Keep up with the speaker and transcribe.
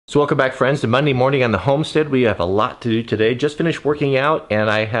So welcome back, friends, to Monday morning on the homestead. We have a lot to do today. Just finished working out, and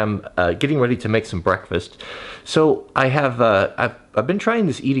I am getting ready to make some breakfast. So I have I've been trying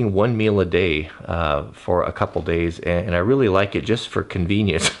this eating one meal a day for a couple days, and I really like it just for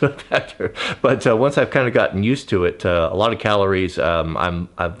convenience factor. But once I've kind of gotten used to it, a lot of calories. I'm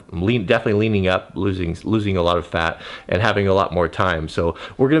definitely leaning up, losing a lot of fat, and having a lot more time. So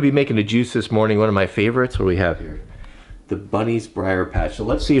we're going to be making a juice this morning. One of my favorites. What do we have here? The Bunny's Briar Patch. So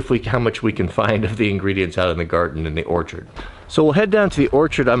let's see if how much we can find of the ingredients out in the garden in the orchard. So we'll head down to the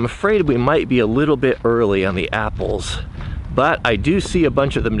orchard. I'm afraid we might be a little bit early on the apples, but I do see a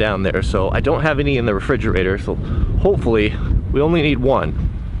bunch of them down there. So I don't have any in the refrigerator, so hopefully we only need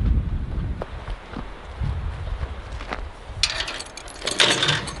one.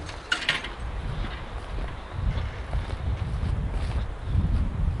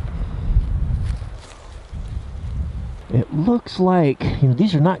 It looks like,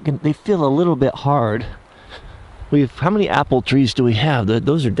 these are not gonna, they feel a little bit hard. How many apple trees do we have?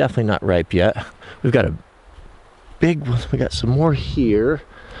 Those are definitely not ripe yet. We've got a big one. We got some more here.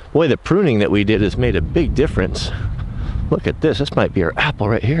 Boy, the pruning that we did has made a big difference. Look at this. This might be our apple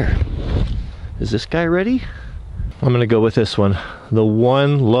right here. Is this guy ready? I'm gonna go with this one. The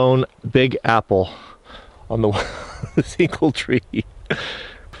one lone big apple on the single tree.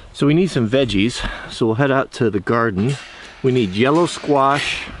 So we need some veggies, so we'll head out to the garden. We need yellow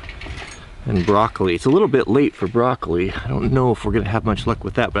squash and broccoli. It's a little bit late for broccoli. I don't know if we're gonna have much luck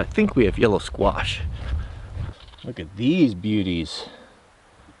with that, but I think we have yellow squash. Look at these beauties.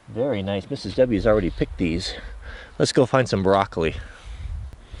 Very nice. Mrs. W's already picked these. Let's go find some broccoli.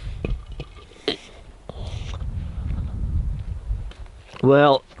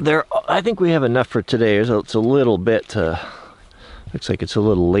 Well, I think we have enough for today. It's a little bit, looks like it's a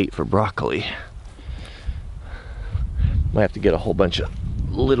little late for broccoli. Might have to get a whole bunch of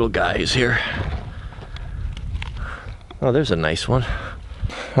little guys here. Oh, there's a nice one.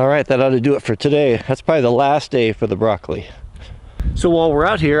 All right, that ought to do it for today. That's probably the last day for the broccoli. So while we're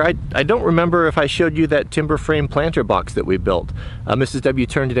out here, I don't remember if I showed you that timber frame planter box that we built. Mrs. W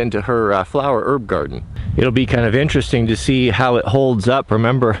turned it into her flower herb garden. It'll be kind of interesting to see how it holds up.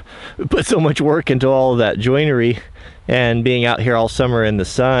 Remember, we put so much work into all of that joinery, and being out here all summer in the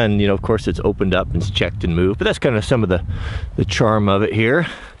sun, of course it's opened up and it's checked and moved, but that's kind of some of the charm of it here.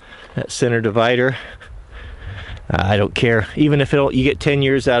 That center divider, I don't care. Even if you get 10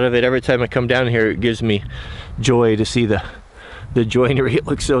 years out of it, every time I come down here, it gives me joy to see the joinery. It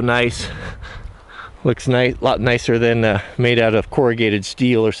looks so nice. Looks nice, a lot nicer than made out of corrugated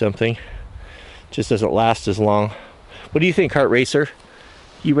steel or something. Just doesn't last as long. What do you think, Heart Racer?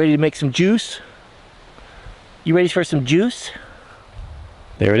 You ready to make some juice? You ready for some juice?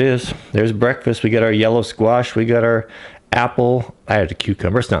 There it is. There's breakfast. We got our yellow squash. We got our apple. I had a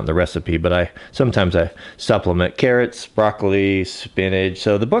cucumber. It's not in the recipe, but sometimes I supplement carrots, broccoli, spinach.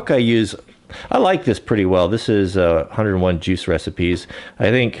 So the book I use, I like this pretty well. This is 101 juice recipes. I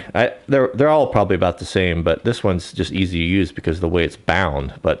think they're all probably about the same, but this one's just easy to use because of the way it's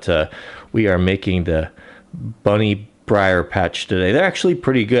bound. But we are making the Bunny Briar Patch today. They're actually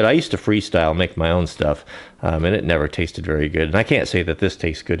pretty good. I used to freestyle, make my own stuff, and it never tasted very good. And I can't say that this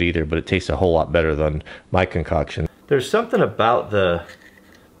tastes good either, but it tastes a whole lot better than my concoction. There's something about the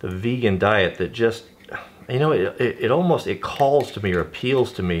vegan diet that just, it calls to me or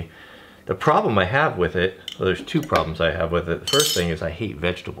appeals to me. The problem I have with it, well, there's two problems I have with it. The first thing is I hate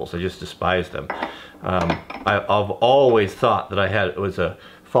vegetables. I just despise them. I've always thought that it was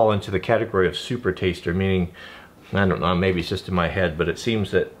fall into the category of super taster, meaning, I don't know, maybe it's just in my head, but it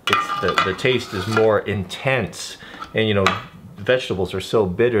seems that the taste is more intense, and vegetables are so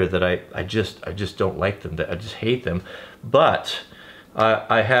bitter that I just don't like them. I just hate them. But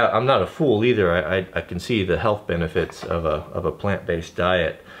I'm not a fool either. I can see the health benefits of a plant-based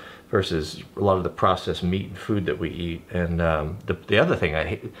diet versus a lot of the processed meat and food that we eat. And the other thing I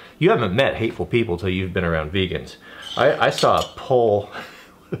hate, you haven't met hateful people till you've been around vegans. I saw a poll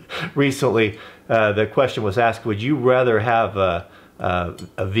recently. The question was asked, would you rather have a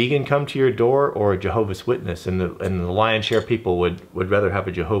vegan come to your door or a Jehovah's Witness? And the lion's share of people would rather have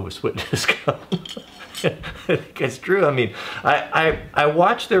a Jehovah's Witness come. I think it's true. I mean, I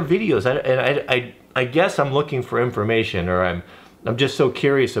watch their videos, and I guess I'm looking for information, or I'm just so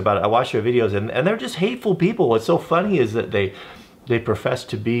curious about it. I watch their videos, and they're just hateful people. What's so funny is that they profess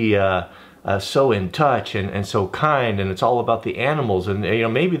to be so in touch and so kind, and it's all about the animals. And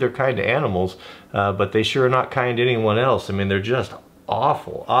maybe they're kind to animals, but they sure are not kind to anyone else. I mean, they're just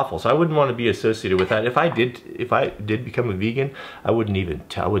awful, awful. So I wouldn't want to be associated with that. If I did become a vegan, I wouldn't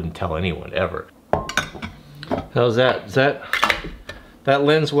tell anyone ever. How's that? That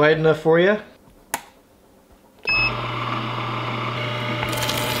lens wide enough for you?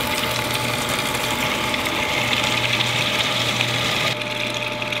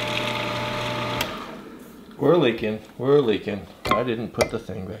 We're leaking. We're leaking. I didn't put the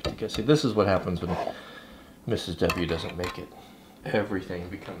thing back together. See, this is what happens when Mrs. W doesn't make it. Everything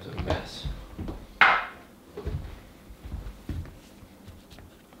becomes a mess.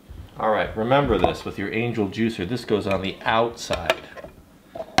 Alright, remember this with your Angel juicer. This goes on the outside.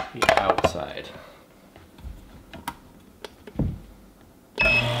 The outside.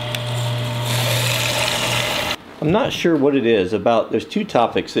 I'm not sure what it is about, there's two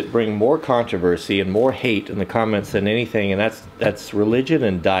topics that bring more controversy and more hate in the comments than anything, and that's religion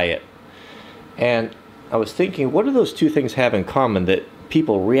and diet. And I was thinking, what do those two things have in common that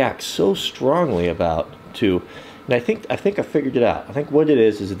people react so strongly about to? And I think I figured it out. I think what it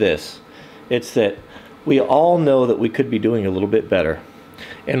is this. It's that we all know that we could be doing a little bit better.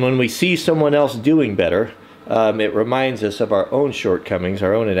 And when we see someone else doing better, it reminds us of our own shortcomings,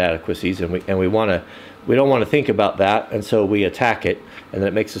 our own inadequacies, and we don't want to think about that, and so we attack it, and then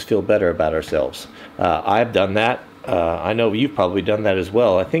it makes us feel better about ourselves. I've done that. I know you've probably done that as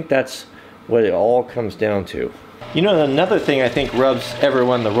well. I think that's what it all comes down to. You know, another thing I think rubs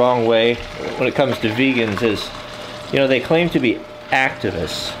everyone the wrong way when it comes to vegans is, you know, they claim to be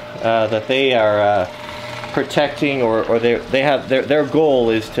activists, that they are protecting or their goal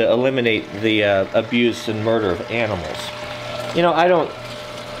is to eliminate the abuse and murder of animals. You know, I don't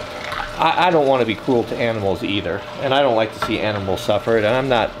want to be cruel to animals either, and I don't like to see animals suffer, and I'm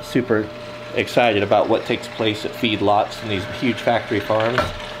not super excited about what takes place at feedlots and these huge factory farms.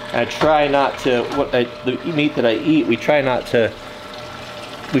 I try not to, the meat that I eat, we try not to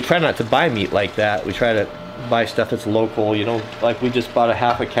buy meat like that. We try to buy stuff that's local, you know, like we just bought a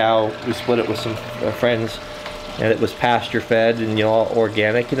half a cow, we split it with some friends, and it was pasture fed and, you know, all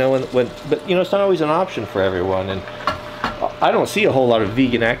organic, you know, but you know, it's not always an option for everyone. And I don't see a whole lot of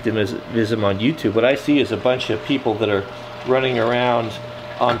vegan activism on YouTube. What I see is a bunch of people that are running around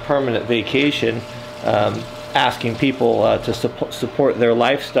on permanent vacation, asking people to support their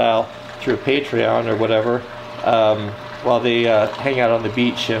lifestyle through Patreon or whatever, while they hang out on the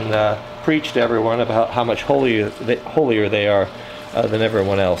beach and preach to everyone about how much holier they are than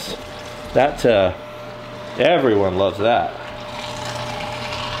everyone else. That everyone loves that.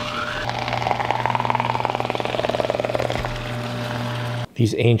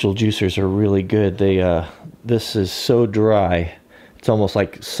 These Angel juicers are really good. This is so dry, it's almost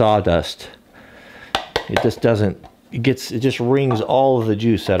like sawdust. It just doesn't, it just wrings all of the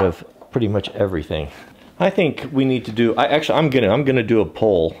juice out of pretty much everything. I think we need to do, I'm gonna do a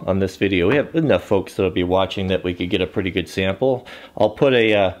poll on this video. We have enough folks that'll be watching that we could get a pretty good sample. I'll put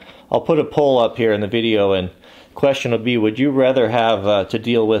a poll up here in the video, and question will be, would you rather have to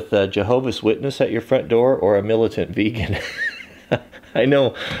deal with a Jehovah's Witness at your front door or a militant vegan? I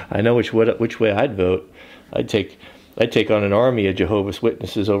know which way I'd vote. I'd take on an army of Jehovah's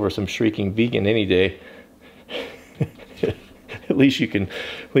Witnesses over some shrieking vegan any day. At least you can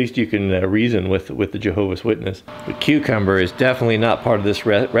reason with the Jehovah's Witness. The cucumber is definitely not part of this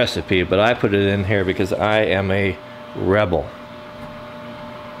recipe, but I put it in here because I am a rebel.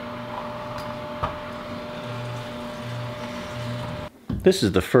 This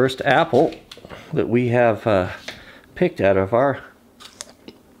is the first apple that we have picked out of our.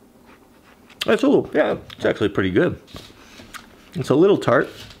 It's actually pretty good. It's a little tart.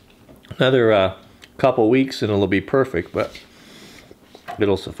 Another couple weeks and it'll be perfect, but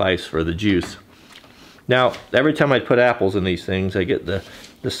it'll suffice for the juice. Now, every time I put apples in these things, I get the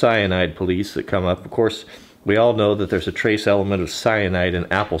cyanide police that come up. Of course, we all know that there's a trace element of cyanide in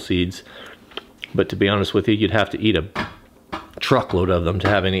apple seeds, but to be honest with you, you'd have to eat a truckload of them to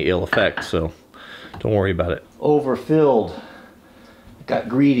have any ill effects, so don't worry about it. Overfilled. Got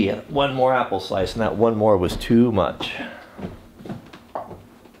greedy. One more apple slice, and that one more was too much.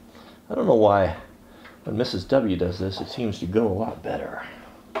 I don't know why when Mrs. W does this, it seems to go a lot better.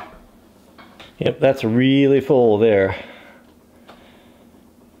 Yep, that's really full there.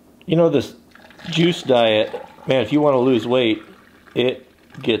 You know, this juice diet, man, if you want to lose weight, it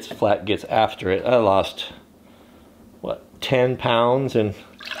gets after it. I lost, what, 10 pounds in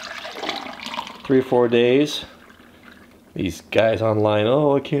 3 or 4 days. These guys online,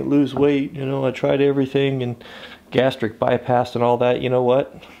 oh, I can't lose weight, you know, I tried everything and gastric bypass and all that. You know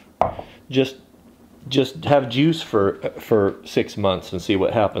what? Just have juice for 6 months and see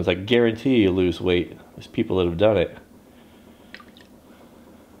what happens. I guarantee you lose weight. There's people that have done it.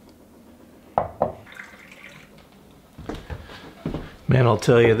 Man, I'll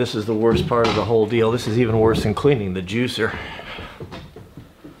tell you, this is the worst part of the whole deal. This is even worse than cleaning the juicer.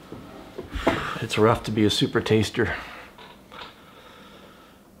 It's rough to be a super taster.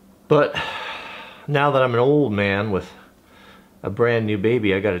 But now that I'm an old man with a brand new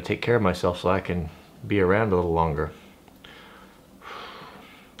baby, I got to take care of myself so I can be around a little longer.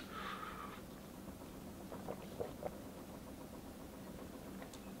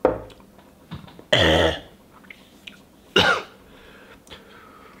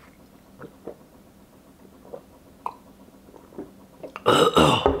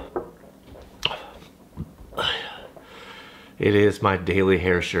 It is my daily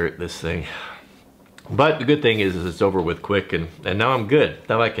hair shirt, this thing. But the good thing is it's over with quick, and now I'm good.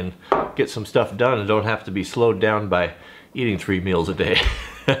 Now I can get some stuff done and don't have to be slowed down by eating 3 meals a day.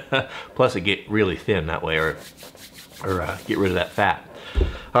 Plus it get really thin that way, or get rid of that fat.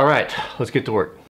 All right, let's get to work.